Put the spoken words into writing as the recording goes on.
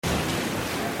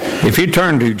If you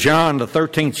turn to John, the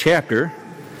 13th chapter,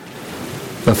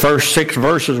 the first 6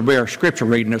 verses will be our scripture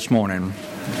reading this morning.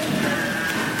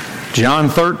 John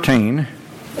 13,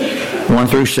 1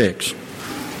 through 6.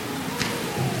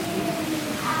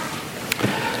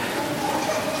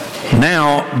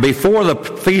 Now, before the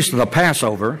feast of the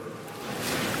Passover,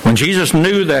 when Jesus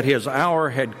knew that his hour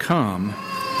had come,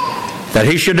 that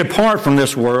he should depart from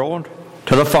this world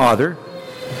to the Father,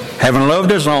 having loved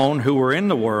his own who were in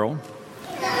the world,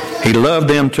 he loved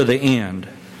them to the end.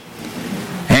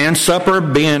 And supper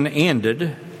being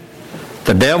ended,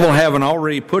 the devil having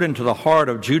already put into the heart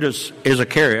of Judas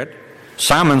Iscariot,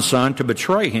 Simon's son, to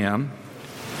betray him,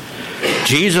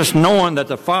 Jesus, knowing that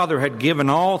the Father had given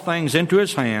all things into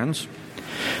his hands,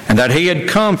 and that he had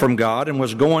come from God and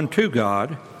was going to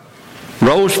God,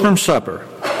 rose from supper,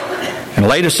 and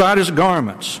laid aside his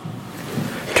garments,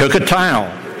 took a towel,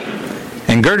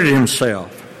 and girded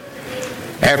himself.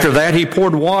 After that he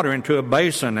poured water into a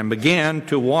basin and began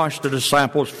to wash the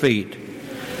disciples' feet,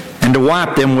 and to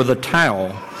wipe them with a towel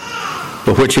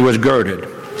with which he was girded.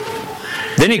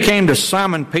 Then he came to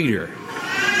Simon Peter,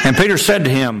 and Peter said to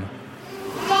him,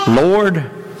 Lord,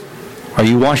 are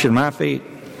you washing my feet?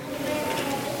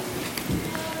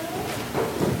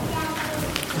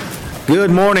 Good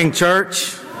morning,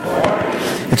 church.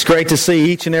 It's great to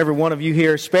see each and every one of you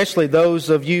here, especially those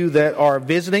of you that are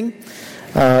visiting.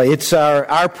 It's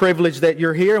our privilege that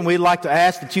you're here, and we'd like to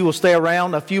ask that you will stay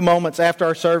around a few moments after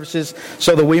our services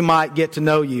so that we might get to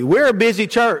know you. We're a busy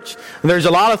church. There's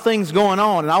a lot of things going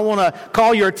on, and I want to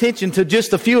call your attention to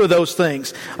just a few of those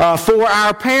things. For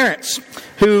our parents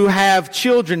who have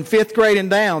children 5th grade and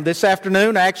down, this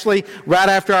afternoon, actually right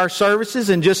after our services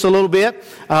in just a little bit,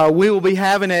 we will be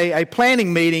having a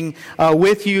planning meeting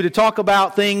with you to talk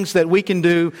about things that we can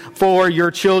do for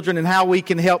your children and how we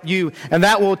can help you. And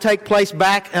that will take place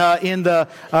back in the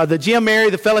gym area,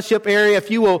 the fellowship area.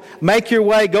 If you will make your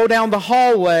way, go down the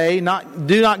hallway,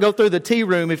 do not go through the tea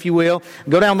room, if you will.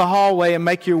 Go down the hallway and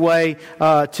make your way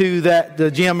to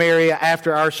the gym area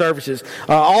after our services.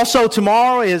 Also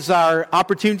tomorrow is our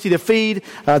opportunity to feed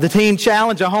the Teen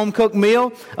Challenge, a home-cooked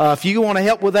meal. If you want to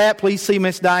help with that, please see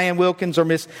Miss Diane Wilkins or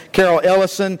Miss Carol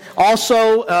Ellison.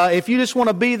 Also, if you just want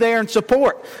to be there and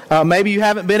support, maybe you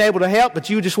haven't been able to help, but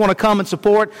you just want to come and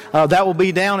support, that will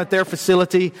be down at their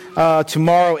facility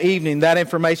tomorrow evening. That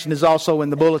information is also in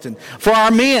the bulletin. For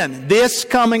our men, this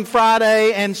coming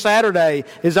Friday and Saturday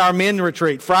is our men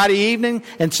retreat. Friday evening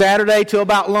and Saturday till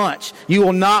about lunch. You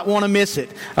will not want to miss it.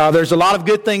 There's a lot of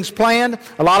good things planned,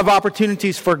 a lot of opportunities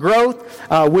for growth.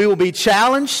 We will be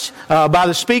challenged by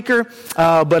the speaker,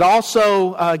 but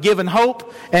also given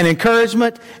hope and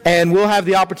encouragement, and we'll have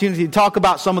the opportunity to talk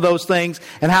about some of those things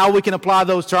and how we can apply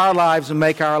those to our lives and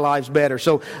make our lives better.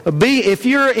 So if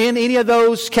you're in any of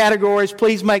those categories,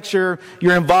 please make sure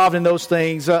you're involved in those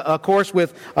things, of course,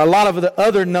 with a lot of the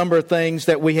other number of things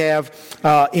that we have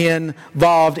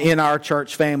involved in our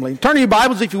church family. Turn your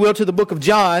Bibles, if you will, to the book of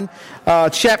John,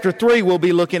 chapter 3 we'll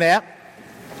be looking at.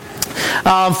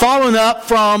 Following up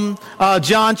from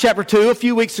John chapter 2, a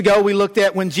few weeks ago we looked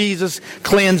at when Jesus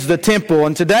cleansed the temple.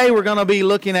 And today we're going to be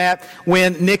looking at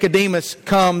when Nicodemus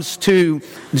comes to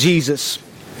Jesus.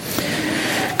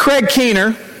 Craig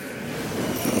Keener,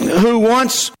 who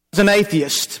once was an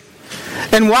atheist,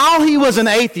 and while he was an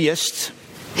atheist,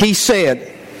 he said,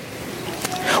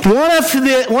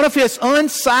 one of his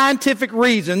unscientific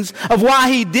reasons of why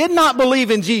he did not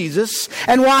believe in Jesus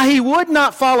and why he would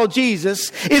not follow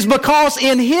Jesus is because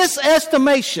in his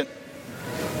estimation,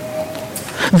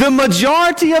 the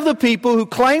majority of the people who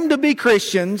claimed to be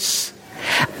Christians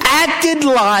acted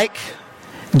like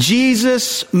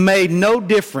Jesus made no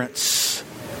difference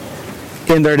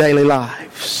in their daily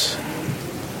lives.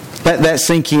 Let that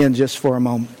sink in just for a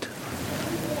moment.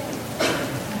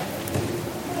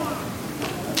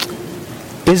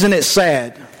 Isn't it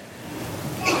sad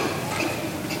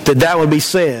that would be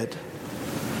said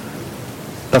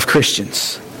of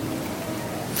Christians?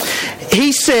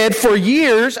 He said, for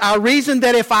years, I reasoned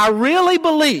that if I really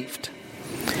believed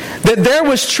that there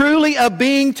was truly a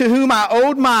being to whom I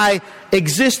owed my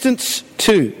existence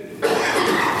to,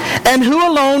 and who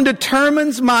alone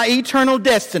determines my eternal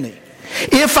destiny,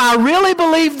 if I really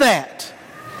believed that,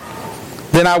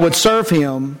 then I would serve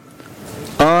Him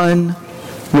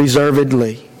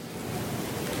unreservedly.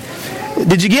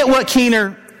 Did you get what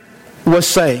Keener was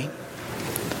saying?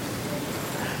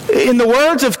 In the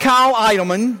words of Kyle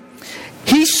Idleman,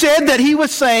 he said that he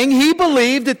was saying he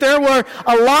believed that there were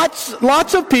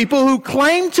lots of people who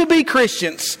claimed to be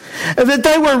Christians, that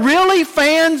they were really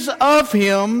fans of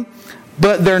Him,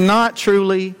 but they're not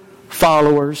truly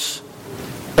followers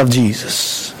of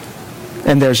Jesus.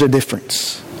 And there's a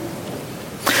difference.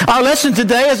 Our lesson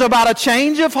today is about a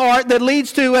change of heart that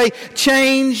leads to a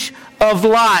change of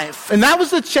life. And that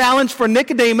was the challenge for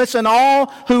Nicodemus and all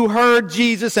who heard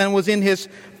Jesus and was in His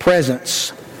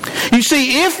presence. You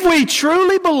see, if we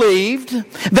truly believed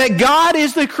that God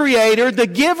is the Creator, the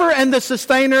giver, and the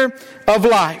sustainer of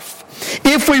life,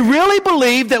 if we really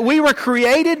believed that we were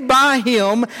created by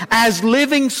Him as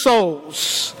living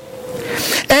souls,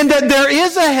 and that there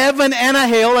is a heaven and a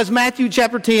hell, as Matthew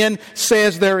chapter 10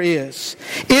 says there is.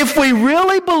 If we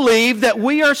really believe that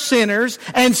we are sinners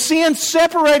and sin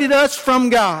separated us from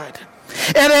God,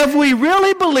 and if we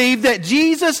really believe that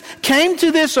Jesus came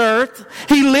to this earth,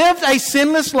 He lived a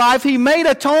sinless life, He made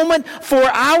atonement for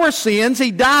our sins,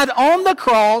 He died on the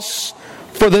cross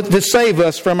to save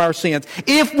us from our sins.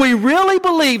 If we really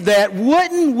believe that,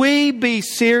 wouldn't we be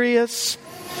serious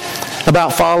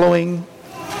about following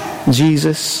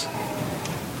Jesus?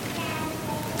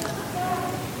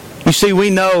 You see, we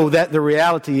know that the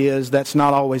reality is that's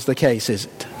not always the case, is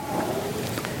it?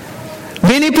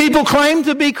 Many people claim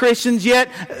to be Christians, yet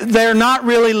they're not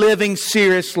really living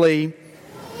seriously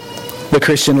the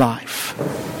Christian life.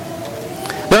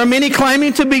 There are many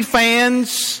claiming to be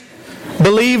fans,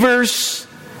 believers,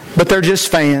 but they're just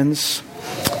fans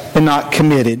and not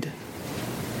committed.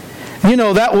 You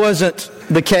know, that wasn't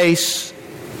the case,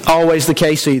 always the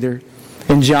case either,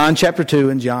 in John chapter 2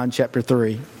 and John chapter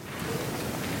 3.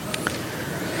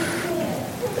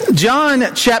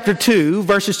 John chapter 2,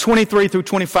 verses 23 through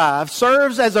 25,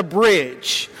 serves as a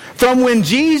bridge from when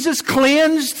Jesus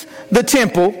cleansed the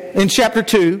temple in chapter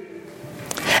 2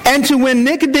 and to when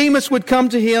Nicodemus would come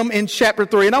to Him in chapter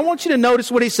 3. And I want you to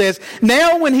notice what he says.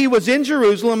 Now when He was in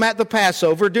Jerusalem at the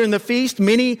Passover, during the feast,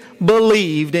 many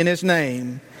believed in His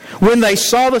name, when they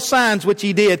saw the signs which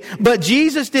He did. But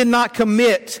Jesus did not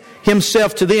commit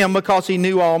Himself to them, because He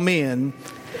knew all men.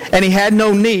 And He had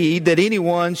no need that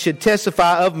anyone should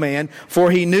testify of man, for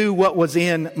He knew what was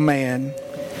in man.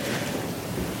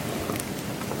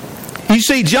 You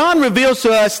see, John reveals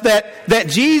to us that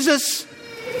Jesus,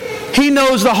 He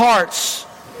knows the hearts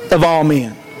of all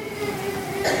men.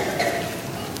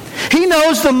 He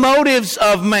knows the motives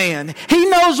of man. He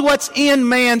knows what's in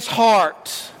man's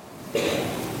heart.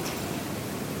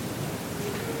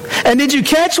 And did you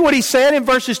catch what He said in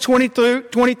verses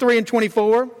 23 and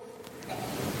 24?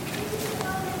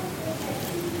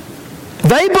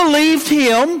 They believed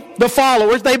Him, the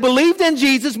followers. They believed in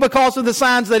Jesus because of the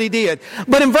signs that He did.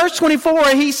 But in verse 24,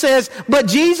 He says, but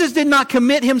Jesus did not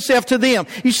commit Himself to them.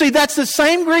 You see, that's the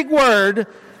same Greek word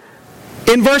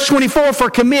in verse 24 for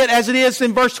commit as it is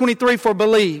in verse 23 for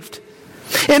believed.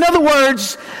 In other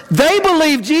words, they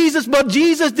believed Jesus, but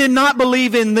Jesus did not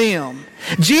believe in them.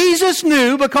 Jesus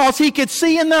knew, because He could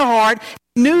see in their heart,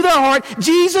 knew their heart.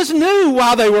 Jesus knew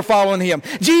why they were following Him.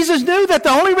 Jesus knew that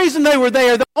the only reason they were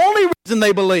there, the only reason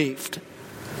they believed,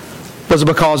 was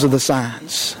because of the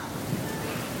signs.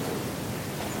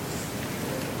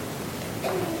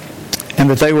 And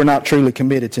that they were not truly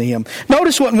committed to Him.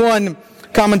 Notice what one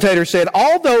commentator said.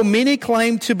 Although many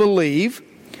claim to believe,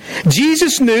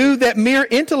 Jesus knew that mere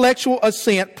intellectual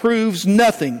assent proves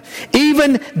nothing.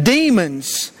 Even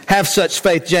demons have such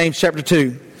faith, James chapter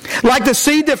 2. Like the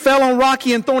seed that fell on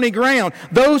rocky and thorny ground,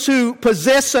 those who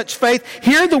possess such faith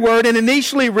hear the word and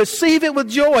initially receive it with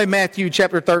joy, Matthew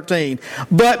chapter 13.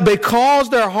 But because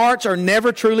their hearts are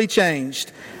never truly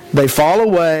changed, they fall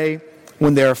away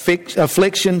when their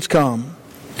afflictions come,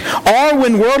 or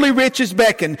when worldly riches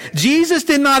beckon. Jesus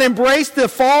did not embrace the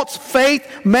false faith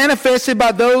manifested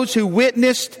by those who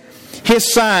witnessed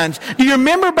His signs. Do you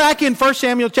remember back in 1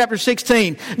 Samuel chapter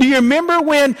 16? Do you remember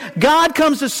when God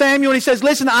comes to Samuel and He says,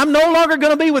 listen, I'm no longer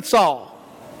going to be with Saul.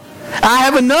 I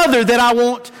have another that I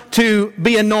want to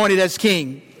be anointed as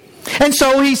king. And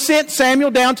so He sent Samuel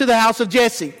down to the house of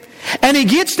Jesse. And he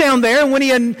gets down there, and when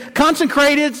he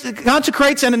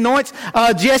consecrates and anoints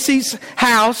Jesse's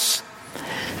house,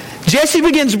 Jesse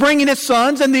begins bringing his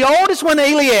sons, and the oldest one,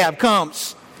 Eliab,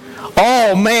 comes.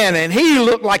 Oh man, and he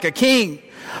looked like a king.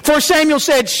 For Samuel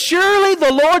said, surely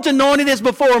the Lord's anointed is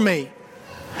before me.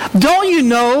 Don't you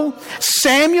know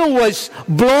Samuel was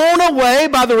blown away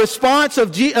by the response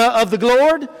of the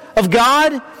Lord, of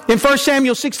God? In 1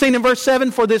 Samuel 16 and verse 7,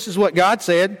 for this is what God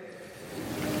said.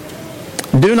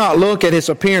 Do not look at his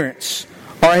appearance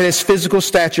or at his physical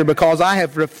stature, because I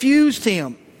have refused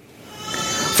him.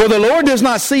 For the Lord does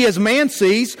not see as man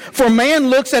sees, for man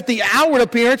looks at the outward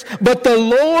appearance, but the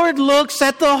Lord looks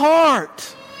at the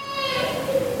heart.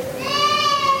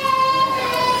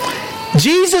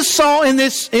 Jesus saw in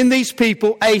these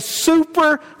people a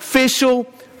superficial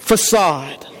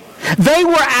facade. They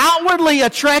were outwardly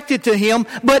attracted to Him,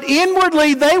 but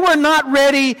inwardly they were not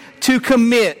ready to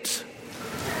commit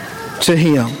to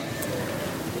Him.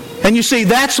 And you see,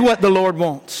 that's what the Lord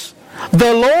wants.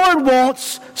 The Lord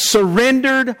wants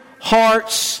surrendered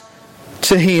hearts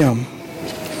to Him.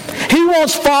 He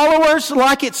wants followers,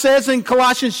 like it says in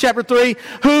Colossians chapter 3,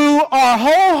 who are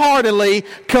wholeheartedly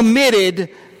committed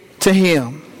to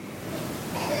Him.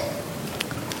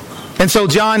 And so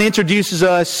John introduces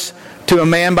us to a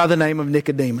man by the name of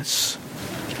Nicodemus.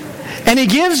 And he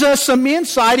gives us some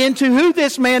insight into who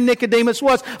this man Nicodemus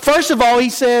was. First of all, he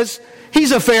says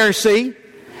he's a Pharisee.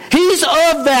 He's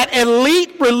of that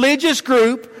elite religious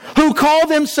group who call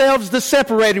themselves the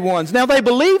separated ones. Now, they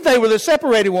believed they were the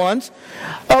separated ones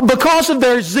because of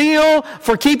their zeal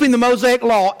for keeping the Mosaic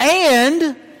Law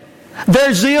and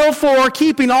their zeal for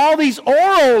keeping all these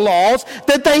oral laws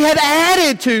that they had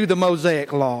added to the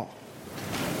Mosaic Law.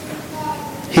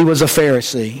 He was a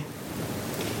Pharisee.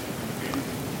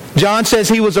 John says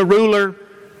he was a ruler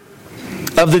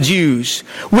of the Jews,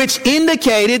 which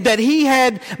indicated that he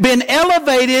had been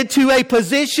elevated to a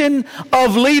position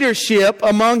of leadership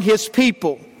among his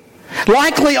people.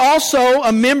 Likely also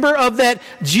a member of that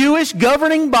Jewish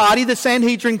governing body, the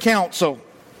Sanhedrin Council.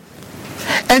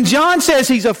 And John says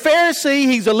he's a Pharisee,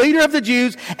 he's a leader of the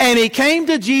Jews, and he came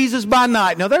to Jesus by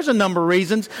night. Now, there's a number of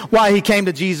reasons why he came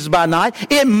to Jesus by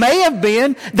night. It may have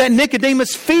been that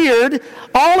Nicodemus feared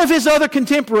all of his other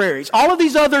contemporaries, all of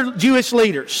these other Jewish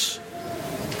leaders.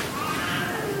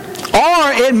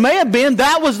 Or it may have been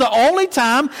that was the only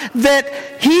time that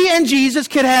he and Jesus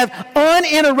could have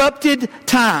uninterrupted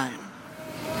time.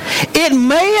 It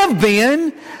may have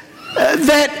been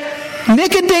that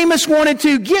Nicodemus wanted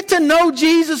to get to know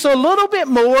Jesus a little bit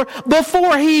more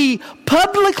before he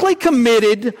publicly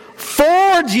committed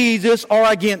for Jesus or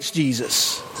against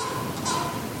Jesus.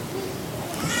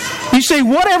 You see,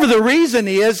 whatever the reason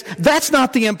is, that's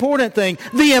not the important thing.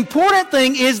 The important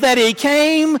thing is that he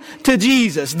came to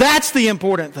Jesus. That's the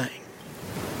important thing.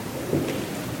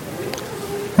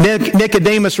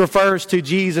 Nicodemus refers to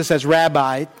Jesus as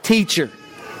rabbi, teacher,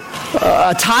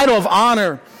 a title of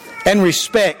honor and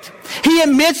respect. He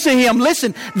admits to him,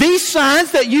 listen, these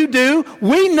signs that you do,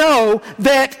 we know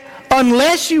that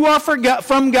unless you are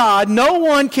from God, no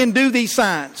one can do these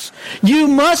signs. You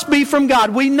must be from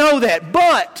God. We know that.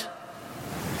 But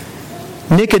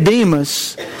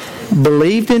Nicodemus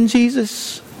believed in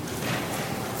Jesus.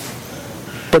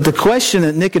 But the question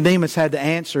that Nicodemus had to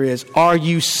answer is, are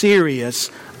you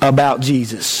serious about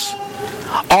Jesus?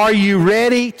 Are you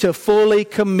ready to fully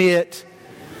commit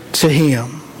to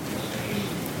Him?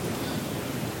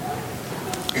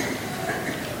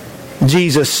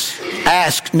 Jesus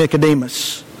asked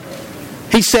Nicodemus.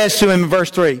 He says to him in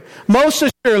verse 3, most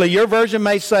assuredly, your version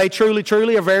may say truly,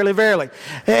 truly, or verily, verily.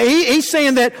 He's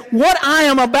saying that what I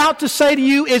am about to say to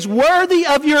you is worthy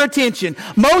of your attention.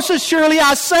 Most assuredly,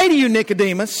 I say to you,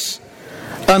 Nicodemus,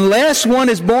 unless one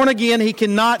is born again, he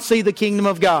cannot see the kingdom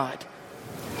of God.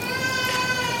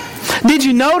 Did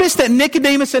you notice that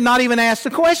Nicodemus had not even asked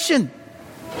the question?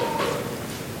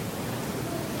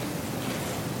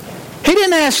 He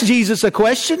didn't ask Jesus a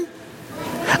question.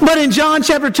 But in John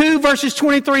chapter 2, verses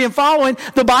 23 and following,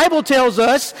 the Bible tells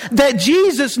us that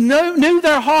Jesus knew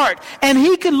their heart, and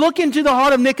He could look into the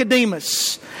heart of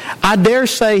Nicodemus. I dare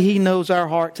say He knows our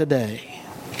heart today.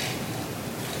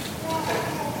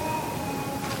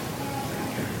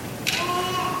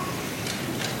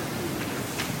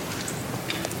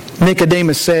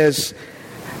 Nicodemus says,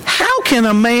 how can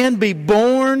a man be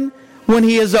born when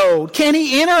he is old? Can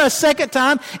he enter a second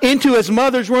time into his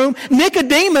mother's womb?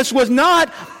 Nicodemus was not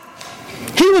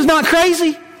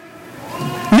crazy.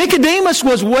 Nicodemus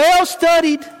was well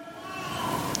studied.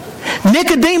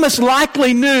 Nicodemus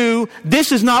likely knew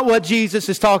this is not what Jesus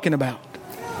is talking about.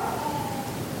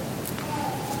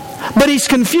 But he's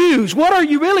confused. What are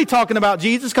you really talking about,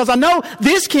 Jesus? Because I know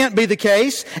this can't be the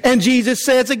case. And Jesus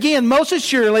says again, most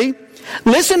assuredly,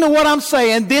 listen to what I'm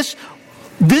saying. This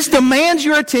demands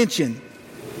your attention.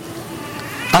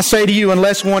 I say to you,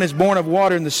 unless one is born of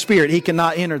water and the Spirit, he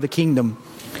cannot enter the kingdom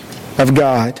of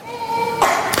God.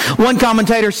 One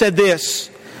commentator said this,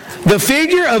 the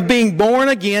figure of being born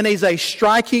again is a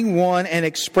striking one and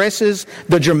expresses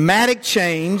the dramatic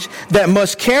change that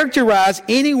must characterize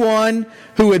anyone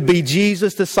who would be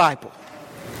Jesus' disciple.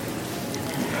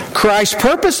 Christ's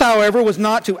purpose, however, was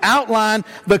not to outline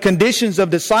the conditions of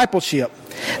discipleship.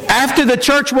 After the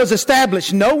church was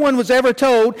established, no one was ever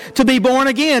told to be born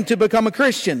again to become a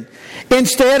Christian.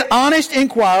 Instead, honest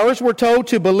inquirers were told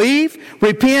to believe,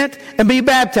 repent, and be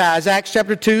baptized. Acts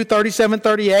chapter 2, 37,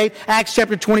 38, Acts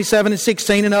chapter 27 and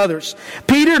 16, and others.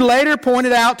 Peter later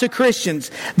pointed out to Christians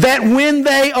that when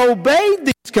they obeyed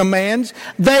these commands,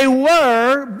 they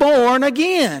were born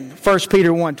again. 1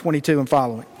 Peter 1, 22 and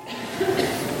following.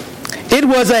 It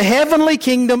was a heavenly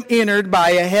kingdom entered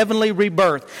by a heavenly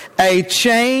rebirth, a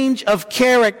change of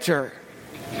character.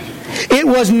 It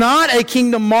was not a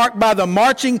kingdom marked by the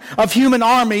marching of human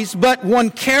armies, but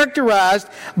one characterized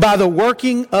by the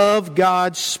working of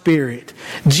God's Spirit.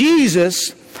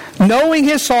 Jesus, knowing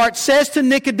his heart, says to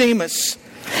Nicodemus,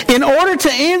 in order to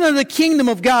enter the kingdom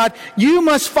of God, you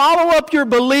must follow up your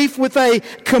belief with a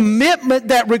commitment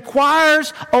that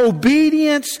requires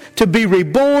obedience to be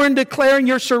reborn, declaring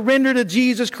your surrender to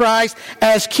Jesus Christ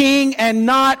as King and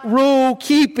not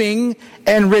rule-keeping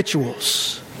and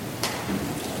rituals.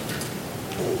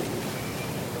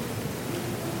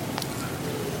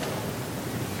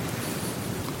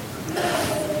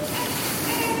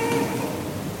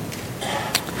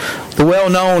 The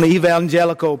well-known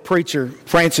evangelical preacher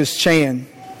Francis Chan,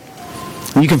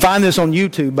 you can find this on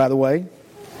YouTube, by the way,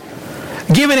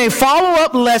 giving a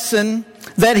follow-up lesson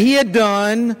that he had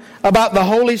done about the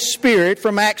Holy Spirit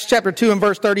from Acts chapter 2 and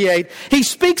verse 38. He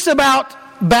speaks about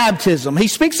baptism. He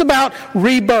speaks about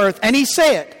rebirth. And he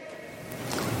said,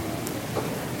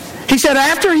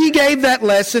 after he gave that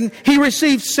lesson, he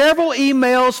received several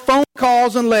emails, phone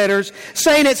calls, and letters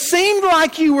saying, it seemed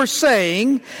like you were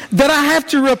saying that I have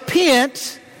to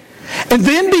repent and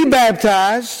then be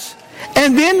baptized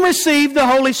and then receive the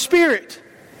Holy Spirit.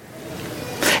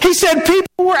 He said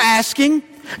people were asking,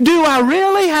 do I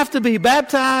really have to be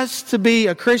baptized to be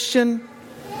a Christian?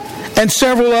 And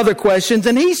several other questions.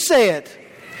 And he said,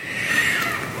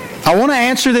 I want to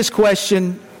answer this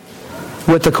question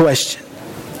with the question.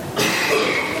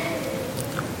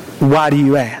 Why do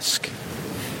you ask?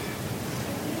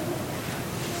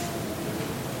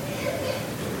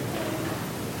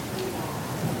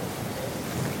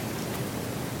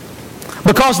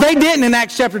 Because they didn't in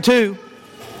Acts chapter 2.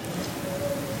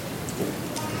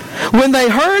 When they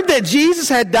heard that Jesus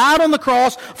had died on the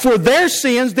cross for their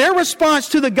sins, their response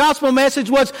to the gospel message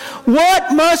was,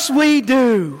 what must we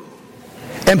do?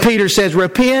 And Peter says,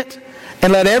 repent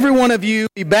and let every one of you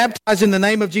be baptized in the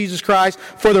name of Jesus Christ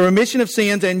for the remission of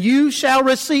sins, and you shall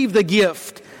receive the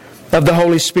gift of the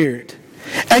Holy Spirit.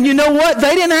 And you know what?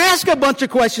 They didn't ask a bunch of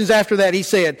questions after that, he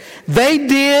said. They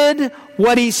did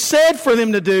what he said for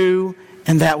them to do,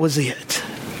 and that was it.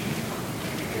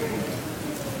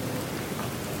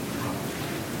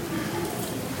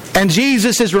 And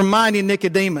Jesus is reminding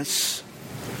Nicodemus,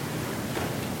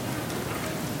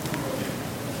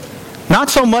 not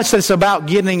so much that it's about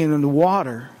getting in the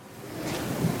water,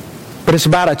 but it's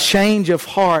about a change of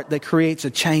heart that creates a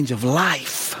change of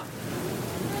life.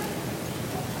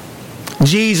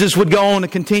 Jesus would go on to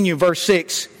continue, verse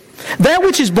 6. That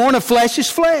which is born of flesh is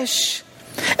flesh,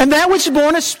 and that which is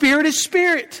born of spirit is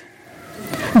spirit.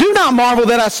 Do not marvel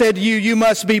that I said to you, you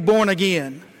must be born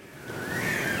again.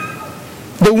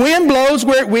 The wind blows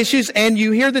where it wishes, and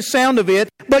you hear the sound of it,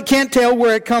 but can't tell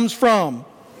where it comes from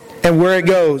and where it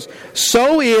goes.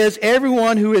 So is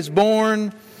everyone who is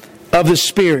born of the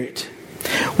Spirit.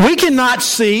 We cannot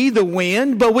see the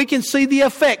wind, but we can see the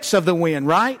effects of the wind,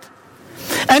 right?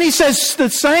 And he says the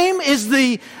same is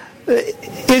that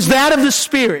of the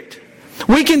Spirit.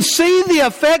 We can see the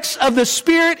effects of the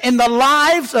Spirit in the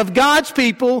lives of God's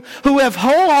people who have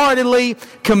wholeheartedly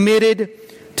committed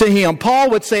to Him.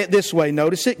 Paul would say it this way.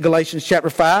 Notice it, Galatians chapter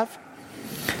 5.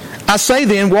 I say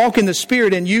then, walk in the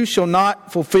Spirit, and you shall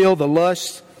not fulfill the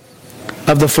lust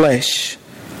of the flesh.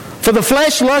 For the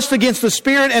flesh lusts against the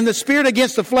Spirit, and the Spirit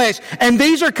against the flesh. And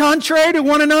these are contrary to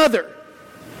one another,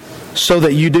 so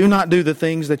that you do not do the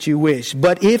things that you wish.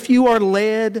 But if you are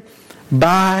led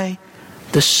by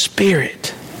the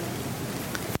Spirit,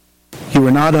 you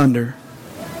are not under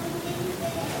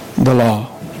the law.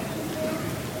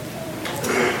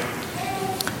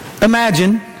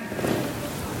 Imagine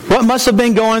what must have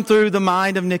been going through the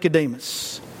mind of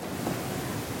Nicodemus.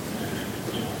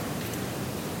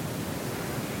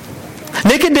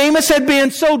 Nicodemus had been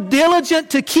so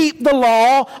diligent to keep the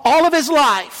law all of his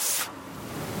life.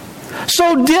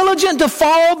 So diligent to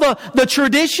follow the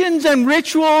traditions and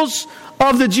rituals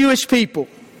of the Jewish people.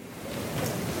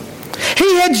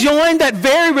 He had joined that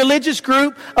very religious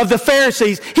group of the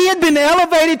Pharisees. He had been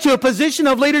elevated to a position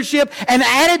of leadership and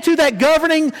added to that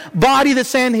governing body, the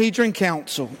Sanhedrin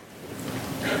Council.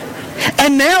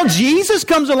 And now Jesus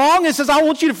comes along and says, I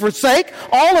want you to forsake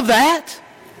all of that.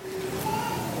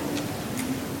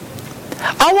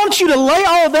 I want you to lay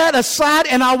all of that aside,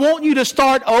 and I want you to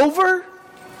start over.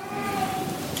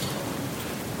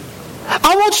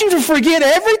 I want you to forget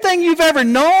everything you've ever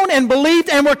known and believed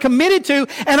and were committed to,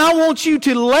 and I want you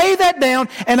to lay that down,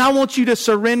 and I want you to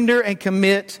surrender and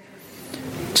commit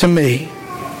to me.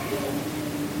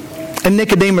 And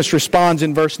Nicodemus responds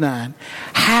in verse 9,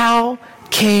 how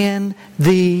can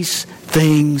these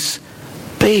things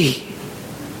be?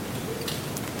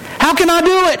 How can I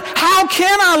do it? How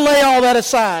can I lay all that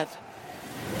aside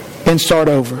and start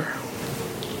over?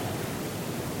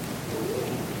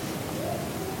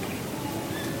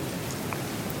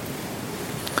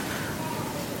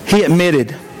 He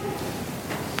admitted,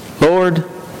 Lord,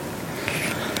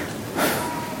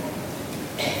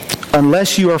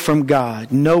 unless you are from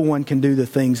God, no one can do the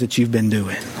things that you've been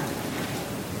doing.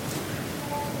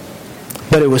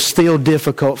 But it was still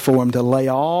difficult for him to lay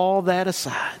all that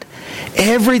aside.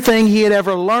 Everything he had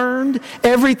ever learned,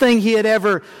 everything he had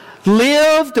ever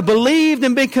lived, believed,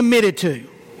 and been committed to.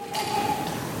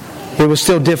 It was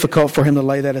still difficult for him to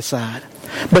lay that aside.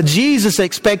 But Jesus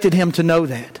expected him to know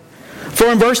that. For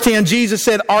in verse 10, Jesus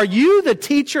said, are you the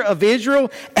teacher of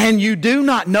Israel and you do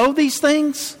not know these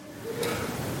things?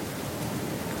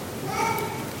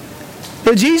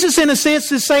 But Jesus, in a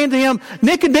sense, is saying to him,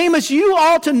 Nicodemus, you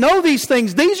ought to know these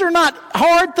things. These are not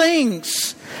hard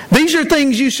things. These are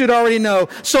things you should already know.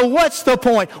 So what's the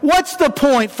point? What's the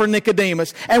point for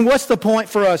Nicodemus? And what's the point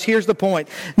for us? Here's the point.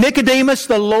 Nicodemus,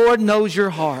 the Lord knows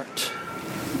your heart.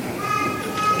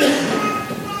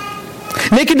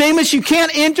 Nicodemus, you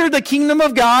can't enter the kingdom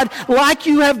of God like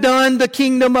you have done the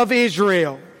kingdom of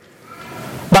Israel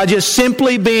by just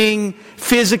simply being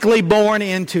physically born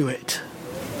into it.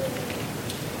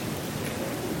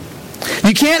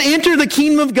 You can't enter the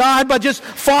kingdom of God by just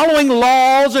following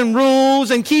laws and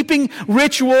rules and keeping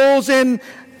rituals and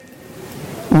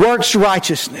works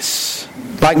righteousness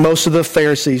like most of the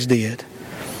Pharisees did.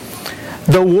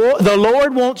 The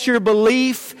Lord wants your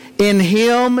belief in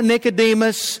Him,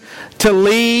 Nicodemus, to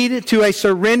lead to a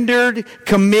surrendered,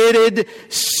 committed,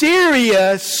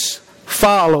 serious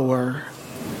follower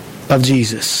of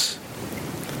Jesus.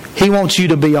 He wants you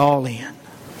to be all in.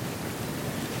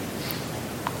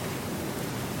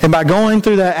 And by going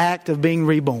through that act of being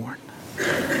reborn,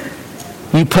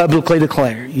 you publicly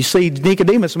declare. You see,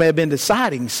 Nicodemus may have been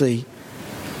deciding,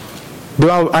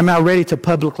 am I ready to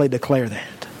publicly declare that?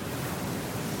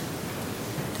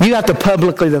 You have to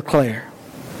publicly declare,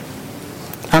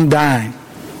 I'm dying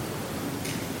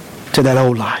to that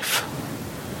old life.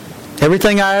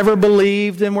 Everything I ever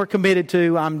believed and were committed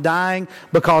to, I'm dying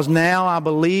because now I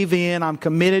believe in, I'm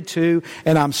committed to,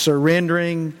 and I'm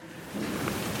surrendering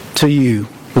to you,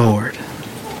 Lord.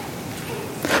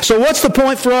 So what's the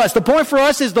point for us? The point for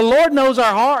us is the Lord knows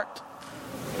our heart.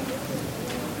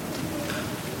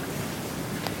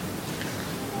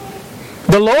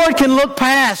 The Lord can look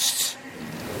past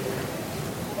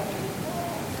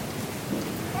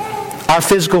our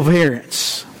physical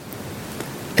appearance,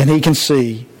 and He can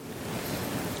see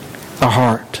our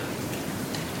heart.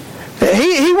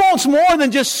 He wants more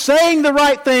than just saying the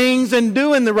right things and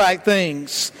doing the right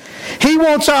things. He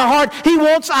wants our heart. He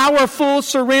wants our full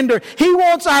surrender. He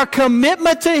wants our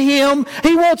commitment to Him.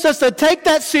 He wants us to take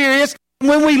that serious.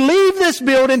 When we leave this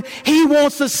building, He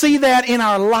wants to see that in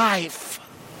our life.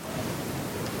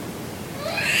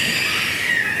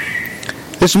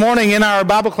 This morning in our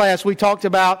Bible class, we talked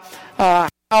about how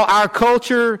our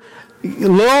culture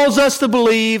lulls us to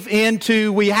believe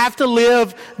into we have to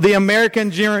live the American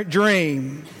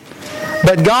dream.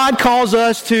 But God calls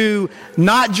us to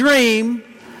not dream,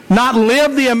 not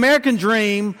live the American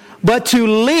dream, but to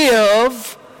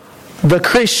live the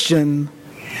Christian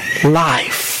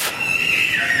life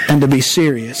and to be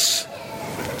serious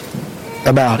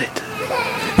about it.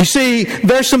 You see,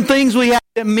 there's some things we have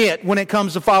to admit when it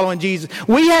comes to following Jesus.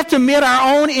 We have to admit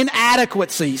our own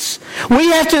inadequacies.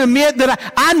 We have to admit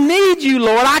that I need you,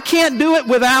 Lord. I can't do it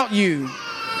without you.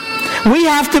 We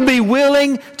have to be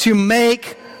willing to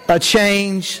make a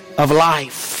change of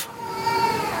life.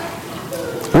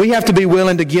 We have to be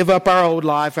willing to give up our old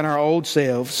life and our old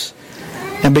selves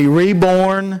and be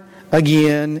reborn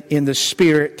again in the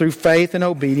Spirit through faith and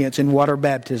obedience in water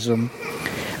baptism,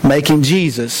 making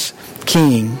Jesus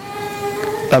King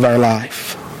of our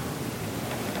life.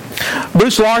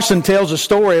 Bruce Larson tells a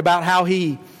story about how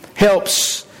he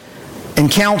helps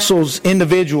and counsels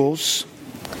individuals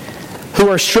who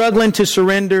are struggling to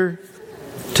surrender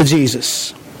to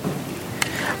Jesus.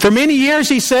 For many years,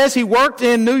 he says, he worked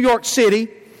in New York City,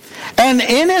 and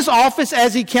in his office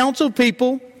as he counseled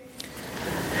people,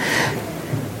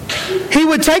 he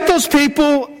would take those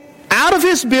people out of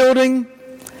his building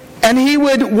and he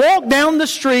would walk down the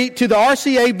street to the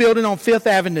RCA building on 5th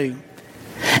Avenue.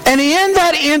 And in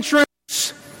that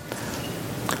entrance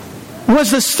was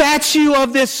the statue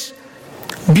of this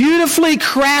beautifully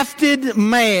crafted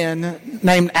man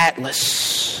named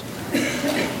Atlas,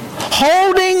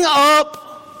 holding up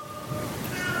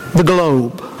the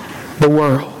globe, the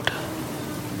world.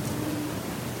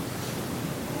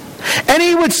 And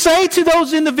he would say to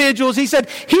those individuals, he said,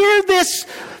 here this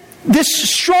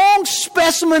strong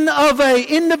specimen of an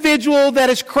individual that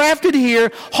is crafted here,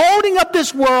 holding up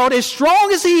this world, as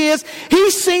strong as he is,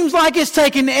 he seems like it's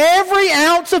taking every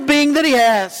ounce of being that he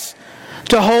has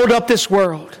to hold up this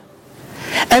world.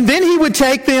 And then he would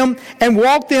take them and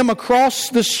walk them across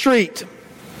the street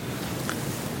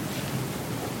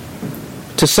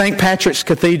to St. Patrick's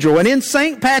Cathedral. And in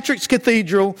St. Patrick's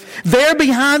Cathedral, there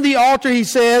behind the altar, he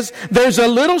says, there's a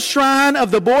little shrine of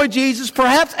the boy Jesus,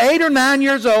 perhaps 8 or 9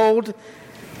 years old.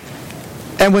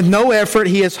 And with no effort,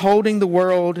 he is holding the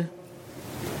world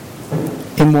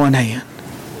in one hand.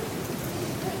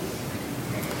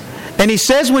 And he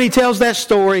says when he tells that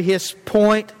story, his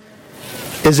point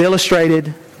is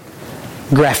illustrated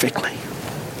graphically.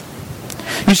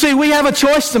 You see, we have a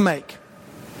choice to make.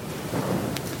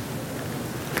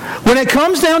 When it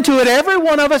comes down to it, every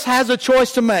one of us has a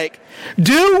choice to make.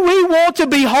 Do we want to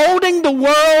be holding the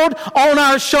world on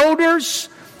our shoulders,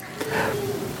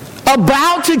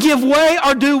 about to give way,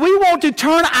 or do we want to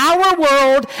turn our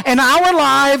world and our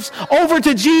lives over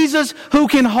to Jesus, who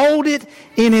can hold it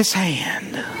in His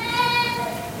hand?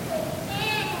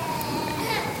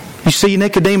 You see,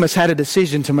 Nicodemus had a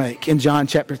decision to make in John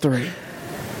chapter 3.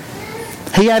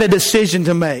 He had a decision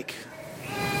to make.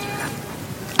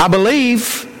 I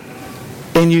believe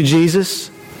in you, Jesus.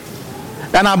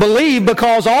 And I believe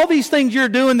because all these things you're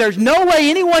doing, there's no way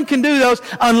anyone can do those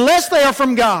unless they are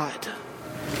from God.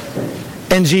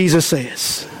 And Jesus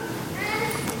says,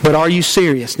 but are you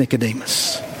serious,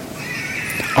 Nicodemus?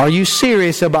 Are you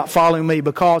serious about following me?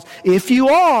 Because if you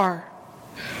are,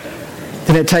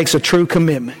 then it takes a true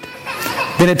commitment.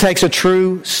 Then it takes a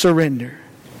true surrender.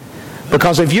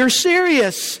 Because if you're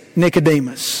serious,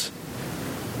 Nicodemus,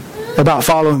 about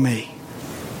following me,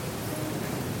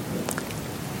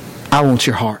 I want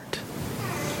your heart.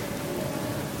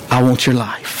 I want your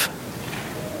life.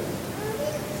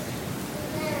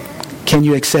 Can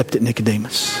you accept it,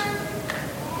 Nicodemus?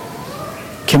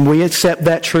 Can we accept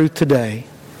that truth today?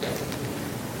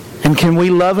 And can we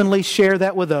lovingly share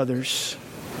that with others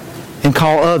and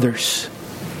call others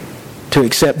to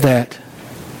accept that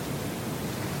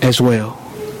as well?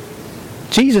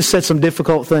 Jesus said some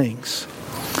difficult things.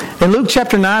 In Luke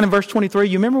chapter 9 and verse 23,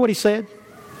 you remember what He said?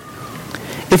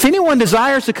 If anyone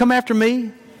desires to come after me,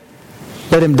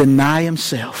 let him deny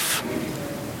himself.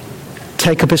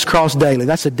 Take up his cross daily.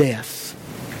 That's a death.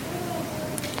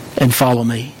 And follow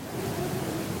me.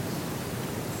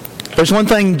 There's one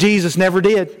thing Jesus never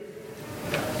did.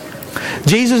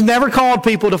 Jesus never called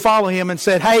people to follow Him and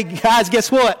said, hey guys,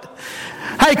 guess what?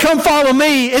 Hey, come follow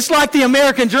me. It's like the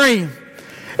American dream.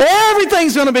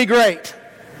 Everything's going to be great.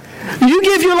 You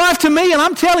give your life to me and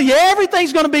I'm telling you,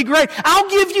 everything's going to be great. I'll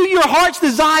give you your heart's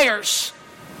desires.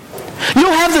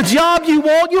 You'll have the job you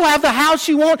want. You'll have the house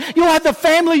you want. You'll have the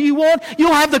family you want.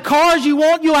 You'll have the cars you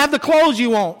want. You'll have the clothes you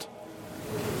want.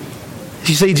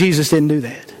 You see, Jesus didn't do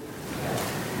that.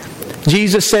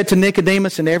 Jesus said to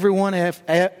Nicodemus and everyone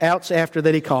else after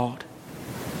that He called,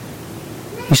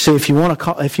 you see, if you want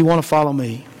to follow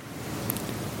me,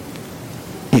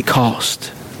 it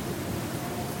costs.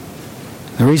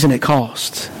 The reason it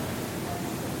costs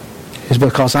is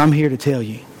because I'm here to tell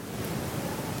you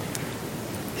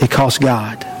it costs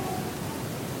God,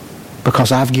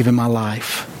 because I've given my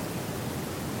life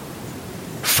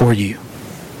for you.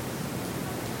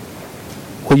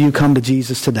 Will you come to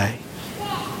Jesus today?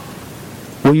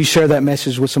 Will you share that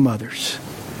message with some others?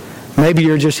 Maybe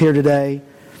you're just here today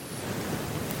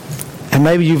and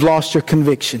maybe you've lost your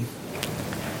conviction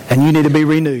and you need to be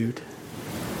renewed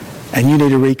and you need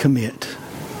to recommit.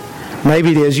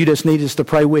 Maybe it is you just need us to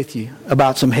pray with you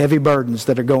about some heavy burdens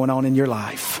that are going on in your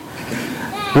life.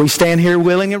 We stand here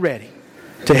willing and ready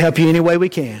to help you any way we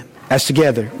can as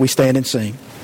together we stand and sing.